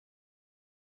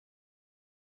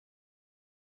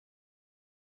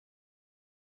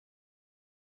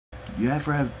You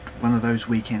ever have one of those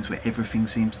weekends where everything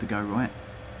seems to go right?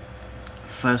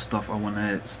 First off, I want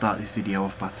to start this video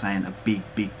off by saying a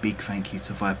big thank you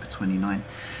to Viper29.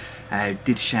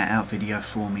 Did a shout out video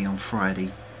for me on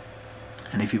Friday,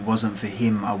 and if it wasn't for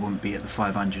him I wouldn't be at the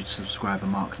 500 subscriber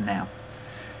mark now.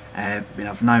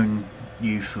 I've known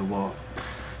you for what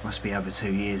must be over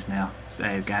 2 years now,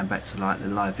 going back to like the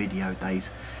live video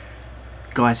days.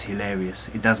 Guy's hilarious.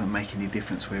 It doesn't make any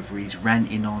difference whether he's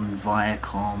ranting on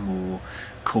Viacom or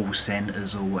call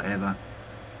centres or whatever,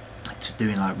 to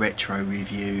doing like retro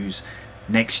reviews,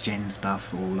 next gen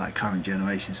stuff, or like current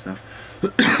generation stuff,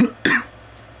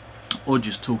 or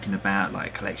just talking about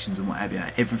like collections and what have you.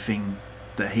 Everything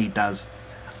that he does,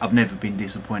 I've never been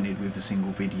disappointed with a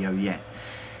single video yet.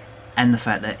 And the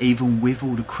fact that even with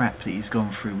all the crap that he's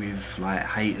gone through with like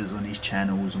haters on his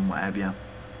channels and what have you,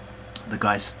 the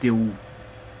guy's still,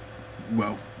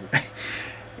 well,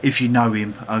 if you know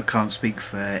him, I can't speak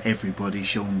for everybody,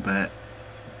 Sean, but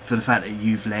for the fact that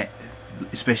you've let,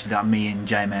 especially like me and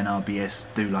J-Man RBS,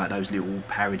 do like those little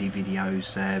parody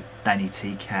videos, Danny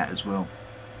T Cat as well,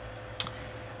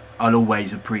 I'll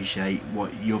always appreciate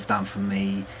what you've done for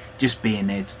me, just being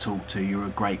there to talk to. You're a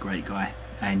great guy,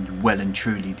 and well and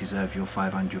truly deserve your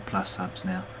 500 plus subs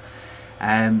now.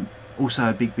 Also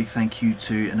a big thank you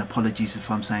to, and apologies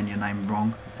if I'm saying your name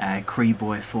wrong,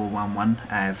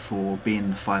 Creeboy411, for being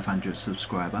the 500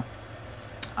 subscriber.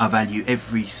 I value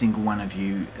every single one of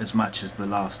you as much as the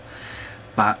last,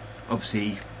 but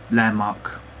obviously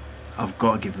Landmark, I've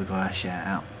got to give the guy a shout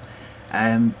out.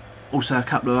 Also a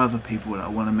couple of other people that I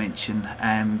want to mention,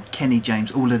 Kenny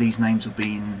James. All of these names will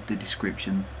be in the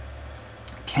description.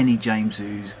 Kenny James,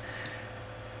 who's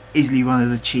easily one of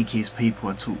the cheekiest people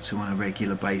I talk to on a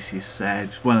regular basis,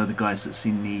 one of the guys that's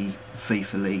in the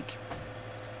FIFA League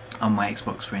on my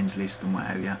Xbox friends list and what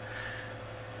have you.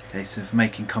 Okay, so for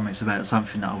making comments about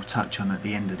something that I'll touch on at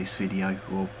the end of this video,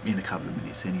 or in a couple of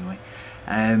minutes anyway.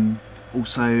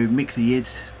 Also Mick the Yid,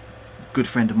 good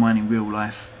friend of mine in real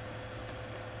life.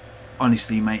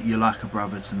 Honestly mate, you're like a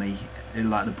brother to me,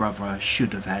 like the brother I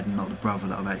should have had and not the brother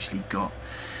that I've actually got.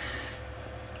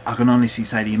 I can honestly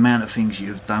say the amount of things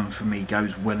you have done for me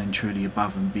goes well and truly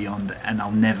above and beyond, and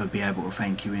I'll never be able to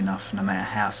thank you enough. No matter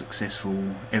how successful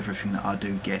everything that I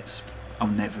do gets, I'll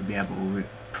never be able to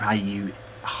pay you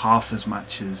half as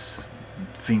much as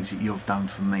things that you've done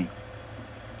for me.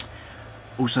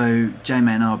 Also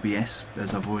J-Man RBS,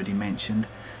 as I've already mentioned,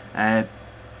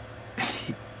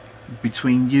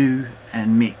 between you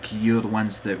and Mick, you're the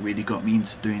ones that really got me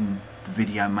into doing the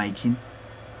video making.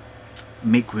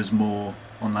 Mick was more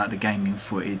on like the gaming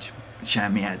footage,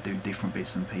 showing me how to do different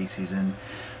bits and pieces, and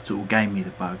sort of gave me the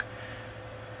bug.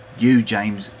 You,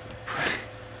 James,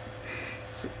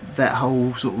 that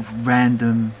whole sort of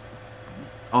random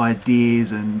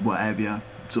ideas and what have you,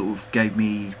 sort of gave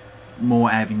me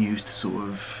more avenues to sort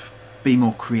of be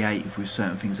more creative with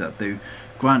certain things that I do.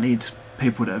 Granted,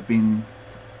 people that have been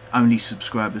only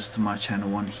subscribers to my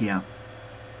channel on here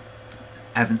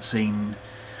haven't seen,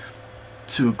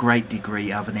 to a great degree,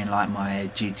 other than like my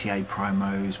GTA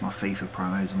promos, my FIFA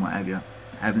promos and what have you,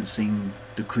 haven't seen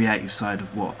the creative side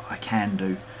of what I can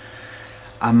do.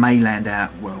 I may land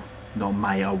out, well not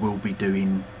may, I will be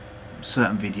doing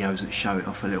certain videos that show it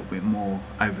off a little bit more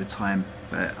over time,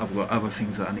 but I've got other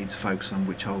things that I need to focus on,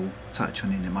 which I'll touch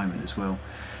on in a moment as well.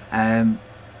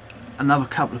 Another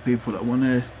couple of people that I want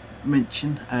to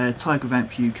mention, Tiger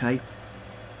Vamp UK. I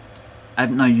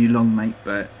haven't known you long mate,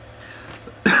 but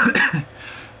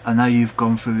I know you've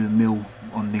gone through the mill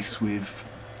on this with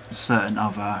certain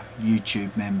other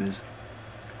YouTube members,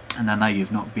 and I know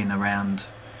you've not been around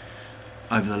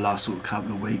over the last sort of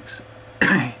couple of weeks.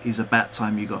 It's about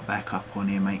time you got back up on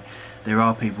here mate. There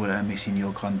are people that are missing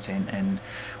your content, and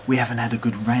we haven't had a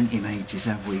good rant in ages,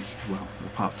 have we? Well,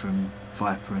 apart from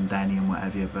Viper and Danny and what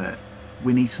have you, but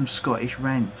we need some Scottish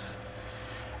rants.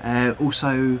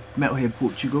 Also Metalhead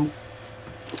Portugal,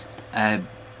 I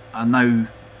know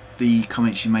the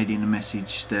comments you made in the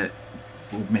message that,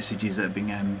 or messages that have been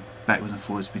going backwards and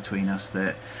forwards between us,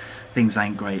 that things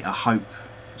ain't great. I hope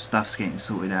stuff's getting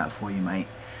sorted out for you mate.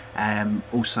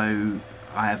 Also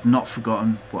I have not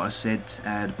forgotten what I said,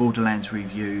 the Borderlands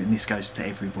review, and this goes to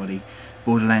everybody,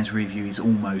 Borderlands review is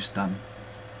almost done.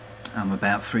 I'm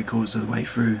about 3/4 of the way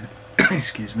through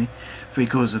excuse me,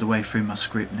 3/4 of the way through my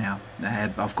script now.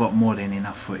 I've got more than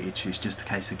enough footage, it's just a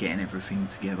case of getting everything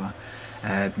together.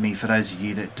 For those of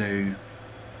you that do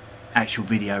actual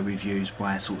video reviews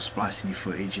by sort of splicing your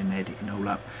footage and editing all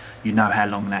up, you know how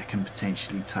long that can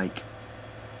potentially take.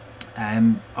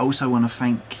 I also want to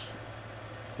thank,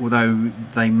 although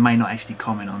they may not actually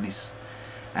comment on this,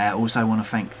 I also want to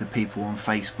thank the people on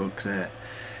Facebook that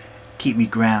keep me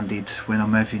grounded when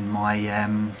I'm having my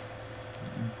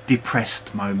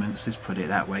depressed moments, let's put it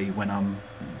that way. When I'm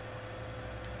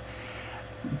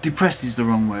depressed is the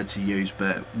wrong word to use,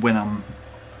 but when I'm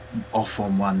off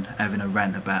on one, having a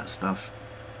rant about stuff,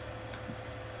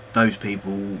 those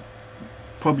people,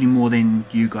 probably more than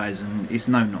you guys, and it's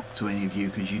no knock to any of you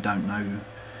because you don't know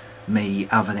me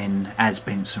other than as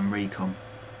Benson Recon,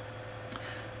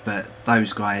 but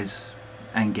those guys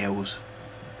and girls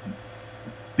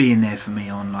being there for me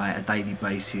on like a daily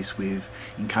basis with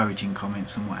encouraging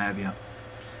comments and what have you,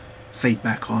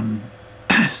 feedback on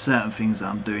certain things that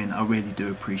I'm doing, I really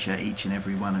do appreciate each and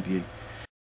every one of you.